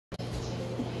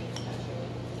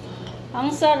Ang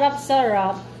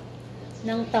sarap-sarap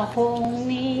ng tahong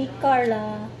ni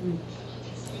Carla.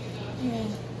 Yeah.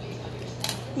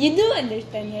 You do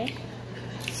understand, right?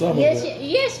 Some Yes, of it.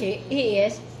 yes, he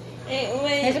is.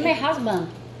 He's my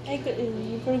husband. I could,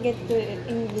 you forget to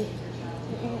English.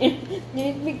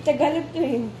 Big Tagalog to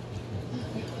him.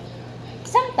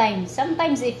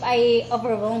 Sometimes if I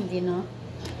overwhelmed, you know,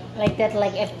 like that,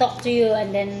 like I've talked to you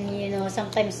and then, you know,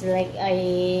 sometimes like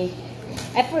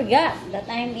I forgot that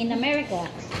I'm in America.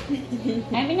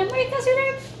 I'm in America,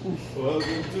 sweetheart.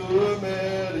 Welcome to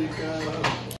America.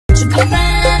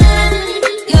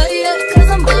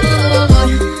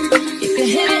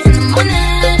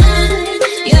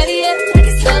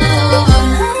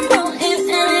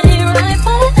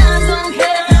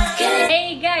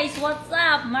 Hey guys, what's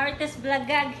up? Marites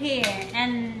Blagag here,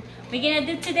 and we're gonna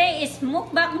do today is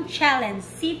Mukbang challenge,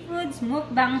 seafoods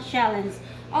Mukbang challenge.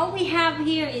 All we have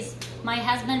here is my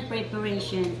husband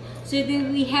preparation. So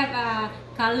we have a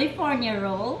California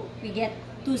roll. We get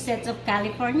 2 sets of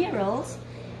California rolls,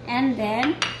 and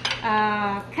then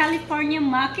California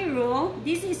maki roll.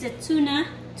 This is a tuna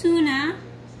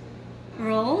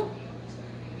roll.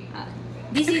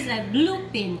 This is a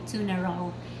bluefin tuna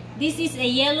roll. This is a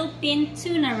yellowfin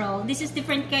tuna roll. This is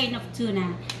different kind of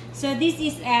tuna. So this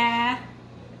is a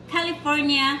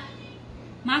California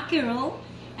maki roll,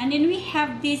 and then we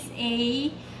have this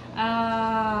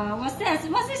what's this?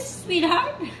 What's this,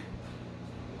 sweetheart?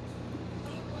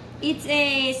 It's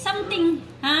a something,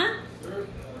 huh?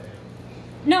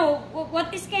 No,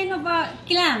 what is kind of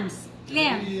clams?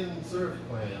 Canadian surf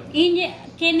clams.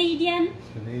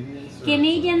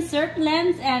 Canadian surf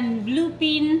clams and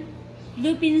bluefin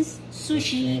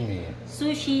sushi.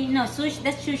 Sushi, no, sushi,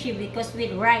 that's sushi because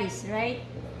with rice, right?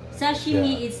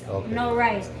 Sashimi is no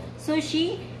rice.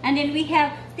 Sushi, and then we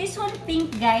have this one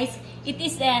pink, guys. It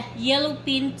is a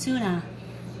yellowfin tuna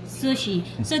sushi.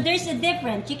 So there's a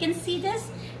difference. You can see this.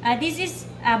 This is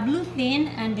a bluefin,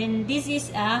 and then this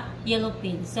is a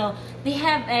yellowfin. So they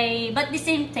have but the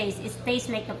same taste. It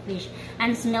tastes like a fish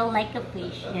and smell like a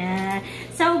fish. Yeah.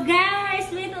 So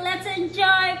guys, let's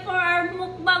enjoy for our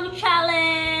mukbang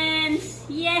challenge.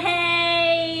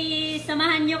 Yay!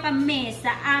 Samahan nyo kami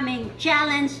sa aming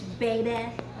challenge, baby.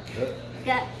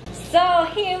 So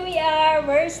here we are.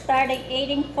 We're starting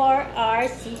eating for our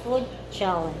seafood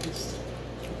challenge.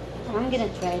 I'm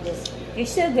gonna try this. You're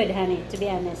so good, honey, to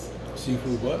be honest.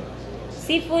 Seafood what?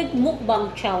 Seafood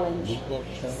mukbang challenge. Mukbang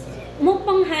challenge.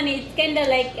 Mukbang, honey, it's kinda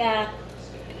like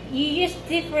you use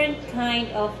different kind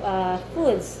of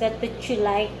foods that you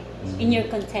like in your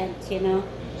content, you know.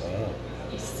 Wow.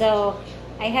 So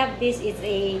I have this. It's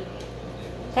a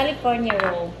California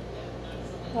roll.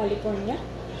 California?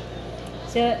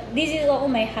 So this is all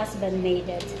my husband made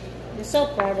it. I'm so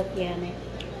proud of you, honey.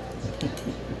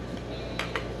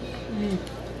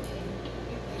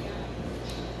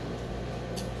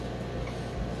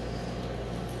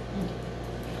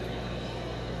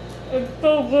 It's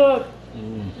so good.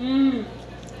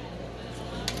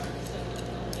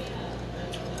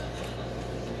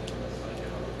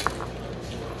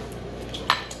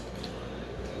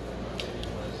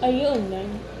 Are you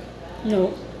online?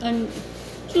 No, and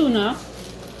tuna.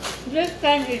 This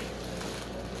kind is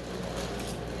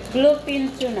bluefin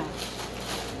tuna.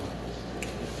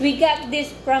 We got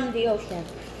this from the ocean.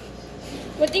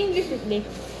 What English is this?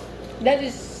 That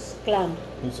is clam.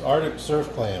 It's Arctic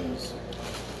surf clams.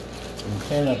 From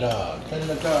Canada.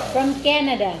 From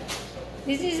Canada.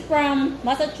 This is from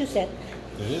Massachusetts.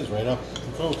 It is right up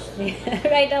the coast.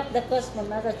 Right off the coast from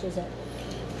Massachusetts.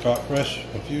 Caught fresh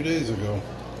a few days ago.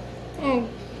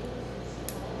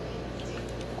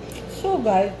 So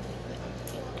good.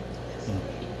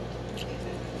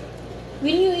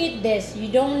 When you eat this,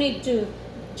 you don't need to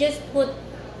just put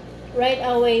right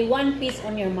away one piece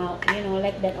on your mouth, you know,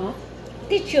 like that, huh?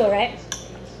 Teach you, right?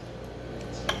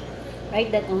 Right,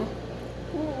 that, huh?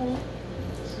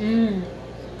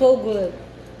 So good.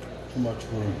 Too much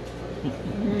food.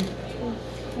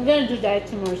 I'm gonna do that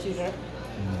tomorrow, Caesar.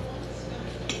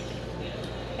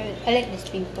 I like this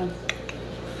pink one.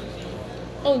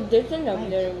 Oh, there's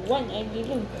another one I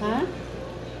didn't. Huh?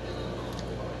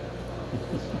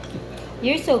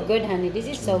 You're so good, honey. This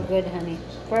is so good, honey.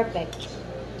 Perfect.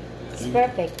 It's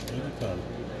perfect. Anytime.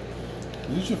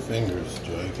 Use your fingers,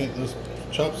 Joy. You can't. Those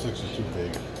chopsticks are too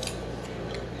big.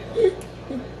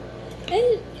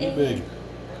 Too big.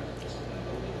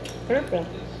 Perfect.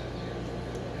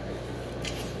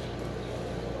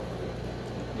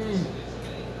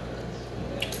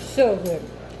 So good.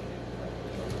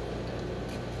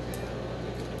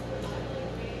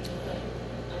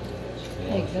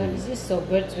 My God, this is so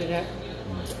good, sweetheart.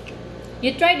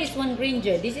 You try this one, green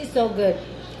Joy. This is so good.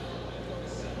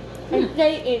 I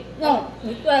try it. No,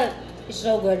 it's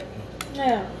so good.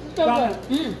 Yeah. So Try good.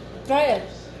 it. Try it.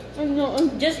 No.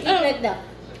 Just eat like that.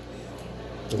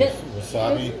 The This-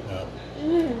 wasabi?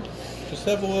 No. Just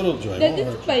have a little, Joy. That Won't is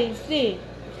hurt you. spicy.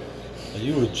 Are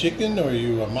you a chicken or are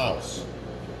you a mouse?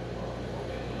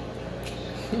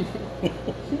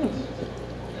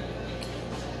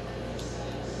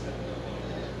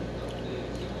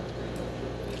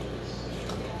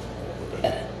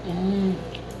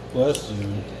 Bless you.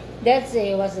 That's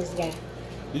it. What's this guy?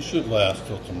 You should last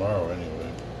till tomorrow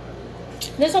anyway.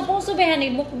 There's supposed to be a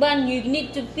mukbang. You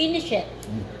need to finish it.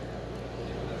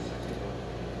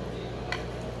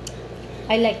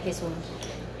 I like this one.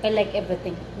 I like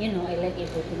everything. You know, I like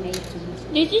everything. I eat too much.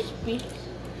 This is fish.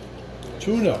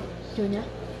 Tuna. Tuna.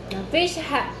 Now, fish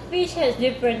has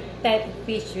different type of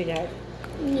fish, sweetheart.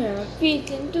 Yeah, fish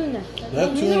and tuna.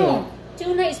 That tuna. No,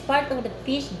 tuna is part of the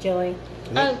fish, Joy.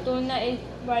 Oh, tuna is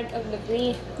part of the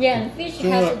fish. Yeah, and fish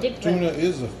has a different. Tuna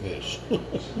is a fish.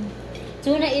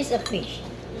 Tuna is a fish.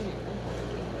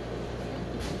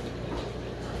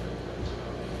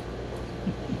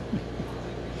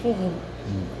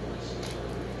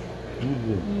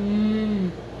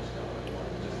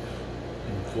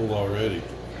 I'm full already.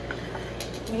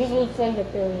 This will send the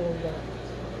period.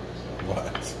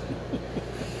 What?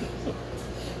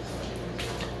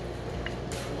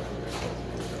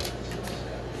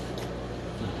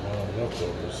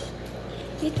 Leftovers.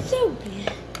 It's so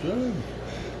good. Good.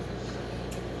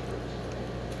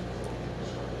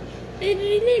 I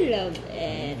really love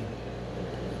it.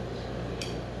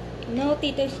 No,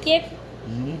 Tito Skip.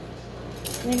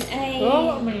 When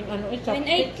Oh, may ano ito. when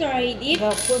I tried it,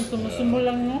 Gapon, tumusumo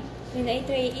lang, no? when I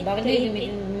tried it, Bakit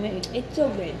hindi it's so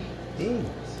good. Good.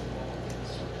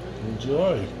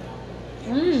 Enjoy.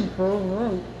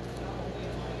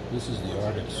 This is the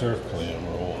Arctic surf clam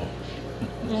roll.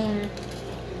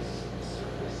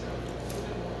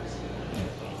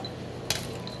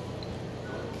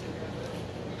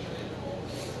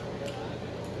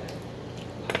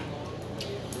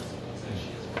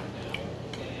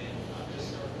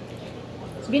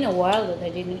 It's been a while that I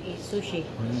didn't eat sushi.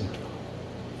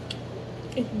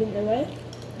 It's been a while.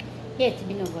 Yeah, it's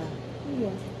been a while.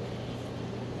 Yeah.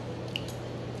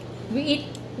 We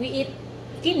eat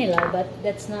kinilaw, but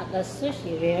that's not a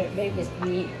sushi.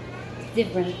 It's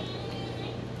different.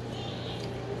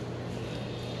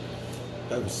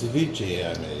 That was ceviche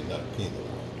I made, not quinoa.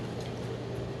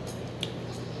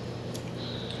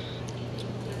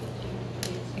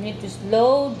 You need to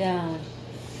slow down.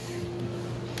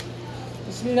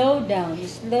 Slow down.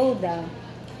 Slow down.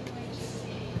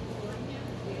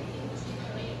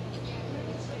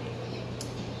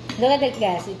 Look at that,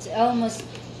 guys. It's almost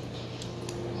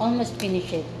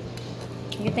finished.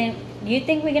 You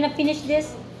think we're gonna finish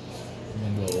this?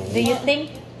 No. Do you think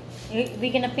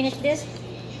we're gonna finish this?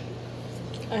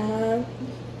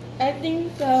 I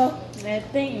think so. I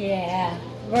think yeah.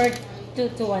 We're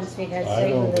 2-1, sweetheart. So I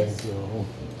you don't think lose. so.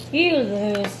 You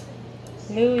lose,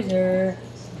 loser.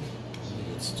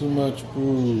 It's too much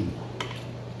food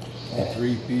for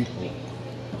 3 people.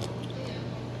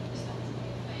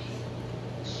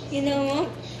 You know what?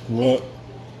 What?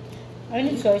 I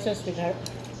need soy sauce, sweetheart.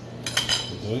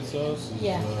 The soy sauce? Is,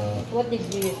 Yeah. What did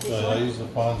you use? This I one? use the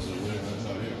ponzu. Wait a minute,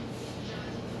 not here.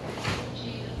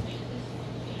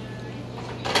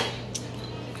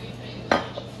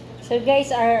 So guys,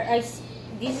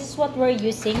 this is what we're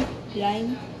using.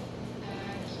 Lime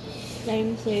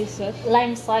soy sauce.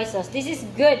 Lime soy sauce. This is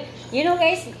good. You know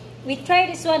guys, we try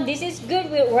this one. This is good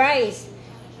with rice.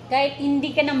 Kahit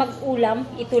hindi ka na mag-ulam,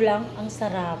 ito lang, ang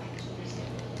sarap.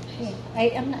 Yeah,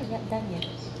 I'm not yet done yet.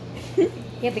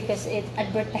 Yeah, because it's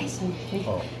advertisement.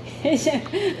 Oh.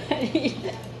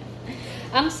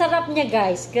 Ang sarap niya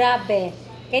guys, grabe.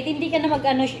 Kahit hindi ka na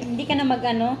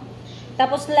mag-ano,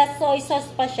 tapos less soy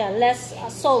sauce pa siya, less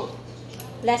salt.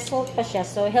 Less salt pa siya,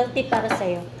 so healthy para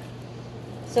sa'yo.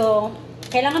 So,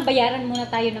 kailangan bayaran muna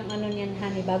tayo ng ano niyan,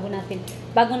 honey, bago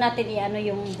natin i-ano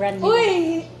yung brand nila.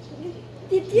 Uy!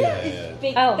 Did you Yeah.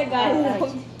 speak Oh,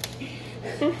 Tagalog?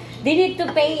 They need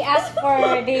to pay us for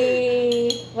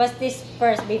what's this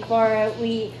first before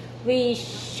we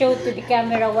show to the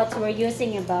camera what we're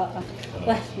using about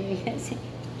what we're using.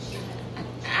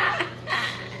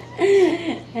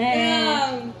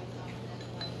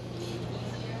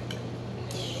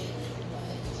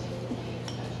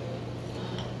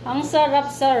 Ang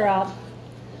sarap-sarap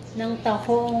ng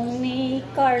tahong ni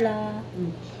Carla.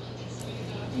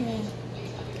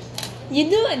 You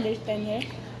do understand her?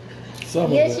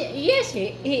 Some Yes, of it. yes,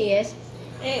 he is.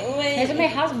 When, He's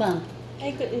my husband.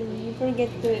 You forget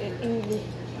to English.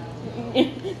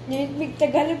 Speak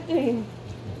Tagalog to him.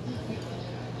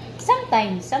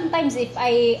 Sometimes if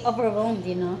I overwhelmed,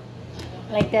 you know,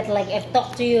 like that, like I've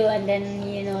talked to you and then,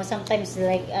 you know, sometimes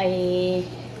like I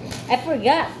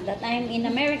forgot that I'm in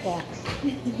America.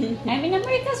 I'm in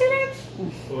America, sir.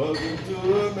 Welcome to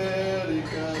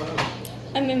America.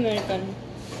 I'm American.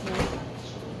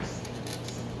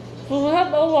 We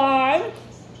have a while.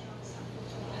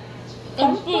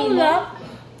 I'm full up.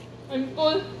 I'm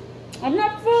full. I'm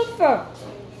not full, sir.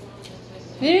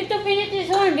 You need to finish this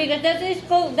one because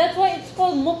that's why it's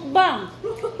called mukbang.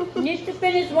 You need to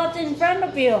finish what's in front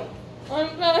of you. I'm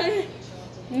sorry.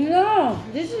 No,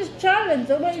 this is challenge.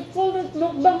 So why it's called it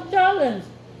mukbang challenge.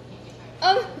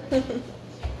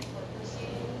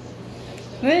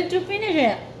 You need to finish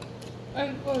it.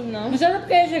 I'm full now. Masarap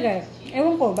kaya siya, guys.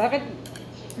 Ewan ko, bakit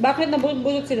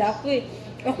nabulog-bulog sila?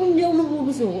 Ako hindi ako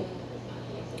nabubusog.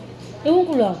 Ewan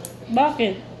ko lang.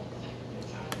 Bakit?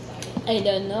 I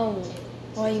don't know.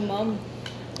 Why, Mom?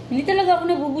 Hindi talaga ako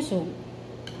nabubusog.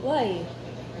 Why?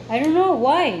 I don't know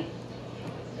why.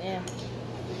 Yeah.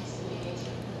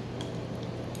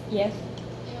 Yes.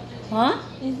 Huh?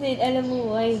 You said, alam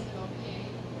mo why?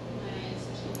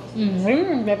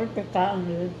 Ayun, dapat pagkaan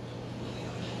yun.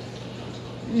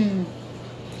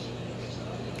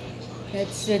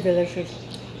 That's so delicious.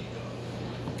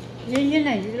 Yun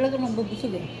na, hindi talaga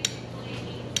nabubusog eh.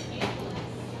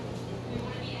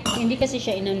 Hindi kasi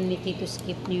siya inano ni Tito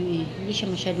Skip niyo eh. Hindi siya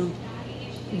masyadong,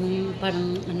 yung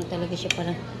parang ano talaga siya,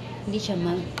 parang hindi siya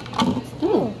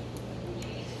oh.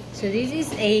 So this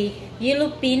is a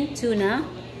yellowfin tuna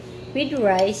with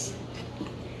rice.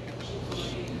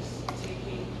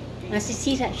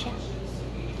 Nasisira siya.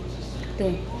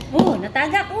 Ito. Oh,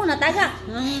 natagak. Oh, natagak.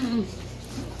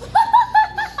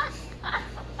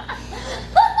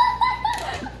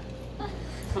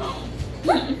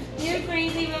 You're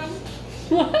crazy, Mom.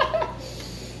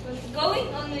 What's going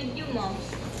on with you, Mom?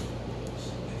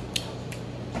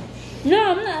 No,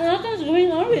 I'm not. Nothing's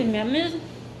going on with me. I'm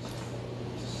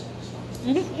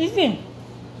just eating.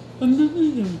 I'm just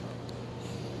eating.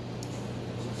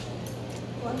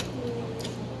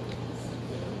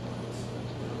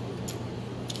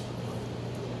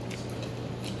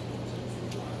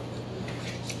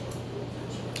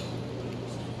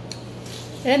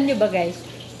 Alam nyo ba guys?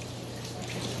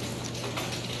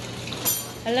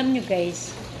 Alam nyo guys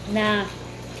na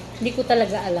hindi ko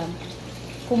talaga alam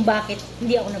kung bakit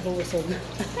hindi ako nabubusog.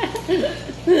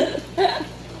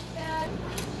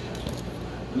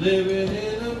 Living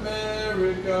in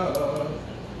America.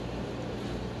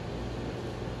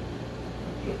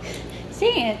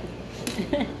 Sing it.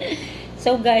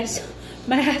 So guys,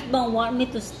 my husband want me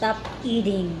to stop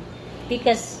eating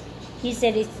because he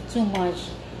said it's too much.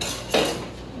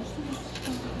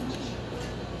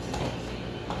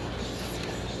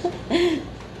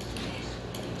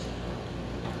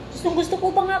 Gusto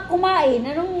ko ba nga kumain?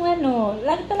 Anong ano?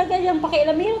 Lagi talaga yung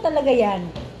pakialamero talaga yan.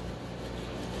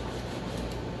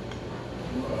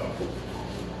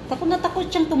 Takot na takot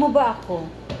siyang tumaba ako.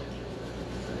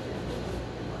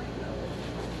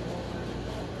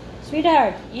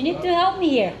 Sweetheart, you need to help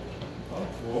me here.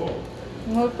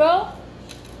 More po?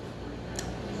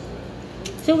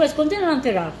 So guys, konti na lang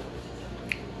tira.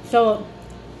 So,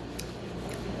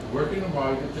 Working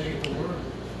tomorrow, you can take it to work.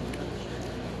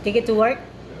 take it to work?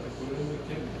 Yeah, put it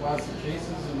in the plastic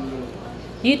cases and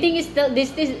You think it's still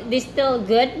this still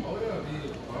good? oh yeah,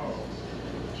 wow.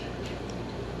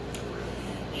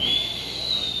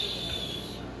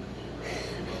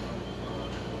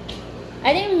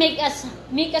 I think make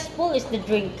us full is the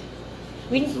drink.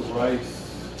 It's the rice.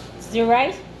 It's the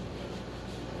rice.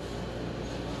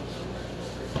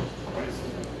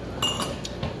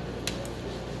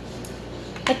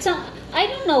 But I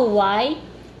don't know why.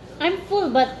 I'm full,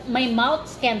 but my mouth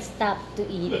can't stop to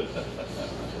eat.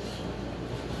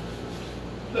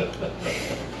 Yeah,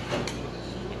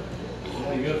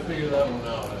 you gotta figure that one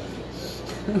out.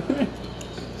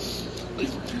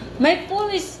 My pool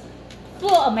is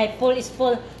full. Oh, my pool is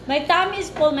full. My tummy is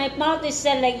full. My mouth is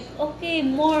said like, okay,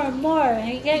 more.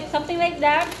 You get something like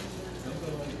that.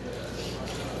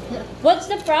 What's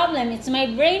the problem? It's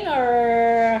my brain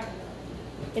or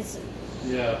it's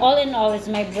Yeah. all in all, it's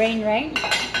my brain, right?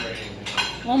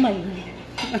 Oh my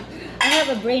god. I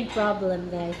have a brain problem,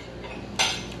 guys.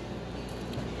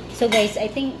 So guys, I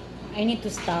think I need to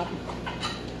stop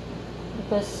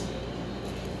because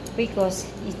it's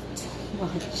too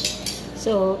much.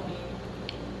 So,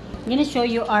 I'm gonna show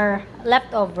you our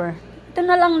leftover. Ito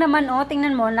na lang naman, oh.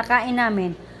 Tingnan mo, nakain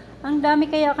namin. Ang dami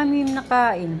kaya kami yung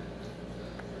nakain.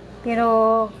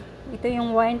 Pero, Ito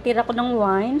yung wine. Tira ko ng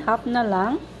wine. Half na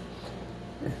lang.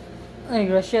 Ay,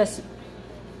 gracious.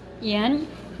 Yan.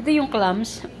 Ito yung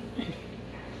clams.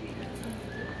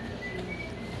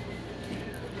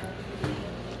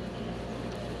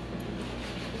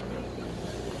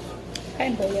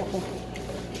 Kain ba ulit ako?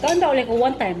 Kain ba ulit ko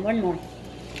one time, one more.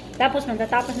 Tapos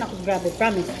natatapos na ako, grabe,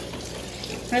 promise.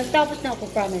 Natatapos na ako,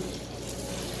 promise.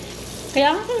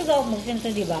 Kaya nga talaga ako magsinto,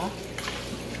 di ba?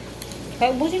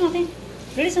 Kaya ubusin natin.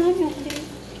 Bilis naman niyo ako dito.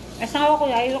 Asawa ko,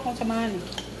 ayaw akong samahan.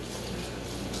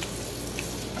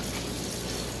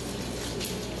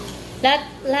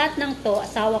 Lahat ng to,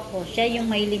 asawa ko, siya yung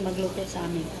mahilig magluto sa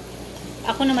amin.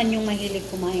 Ako naman yung mahilig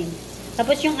kumain.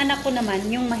 Tapos yung anak ko naman,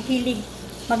 yung mahilig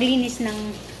maglinis ng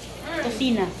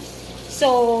kusina.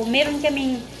 So, meron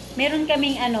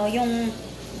kaming ano, yung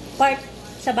part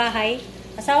sa bahay.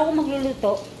 Asawa ko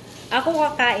magluluto, ako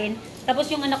kakain,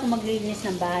 tapos yung anak ko maglinis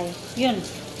ng bahay. Yun.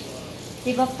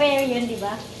 Diba fair yun,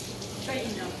 diba? Fair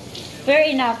enough. Fair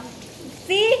enough.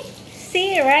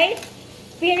 See, right?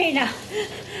 Fair enough.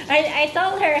 I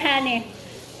told her, honey,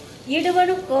 you're the one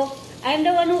who cook, I'm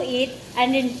the one who eat,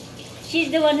 and then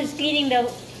she's the one who's cleaning the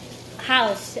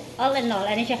house, all in all.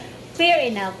 And then siya, fair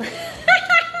enough.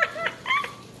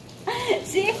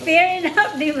 See, fair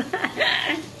enough, di ba?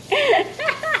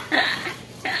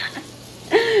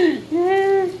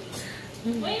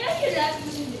 Why are you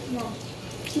laughing this mom?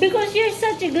 Because you're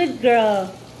such a good girl.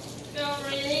 So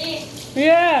really?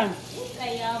 Yeah. Yes,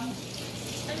 I am.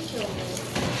 I'm sure.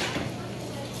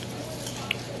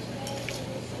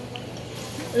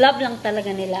 Love lang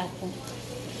talaga nila ako.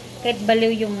 Kahit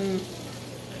baliw yung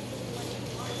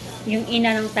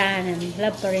ina ng tahanan,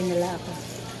 love pa rin nila ako.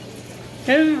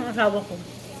 Yan ang asawa ko.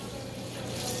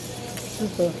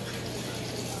 Super.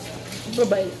 Super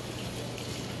bait.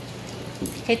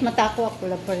 Kahit matako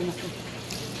ako, love pa rin ako.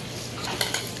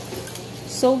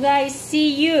 So guys,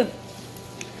 see you.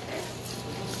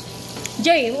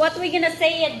 Joy, what we gonna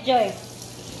say at Joy?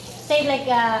 Say like,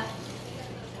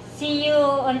 see you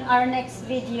on our next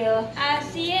video. I'll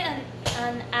see you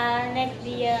on our next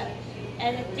video.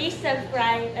 And please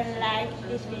subscribe and like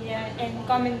this video and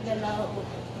comment below.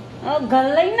 Oh,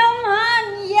 galing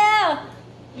naman! Yeah!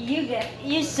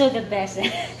 You so the best.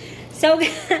 So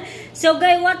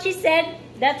guys, what she said,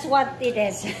 that's what it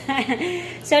is.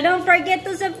 So don't forget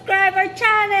to subscribe our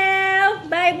channel.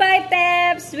 Bye-bye,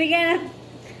 peps. We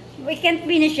can't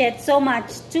finish it. So much.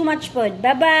 Too much food.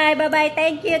 Bye-bye. Bye-bye.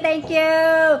 Thank you. Thank you.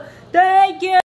 Thank you.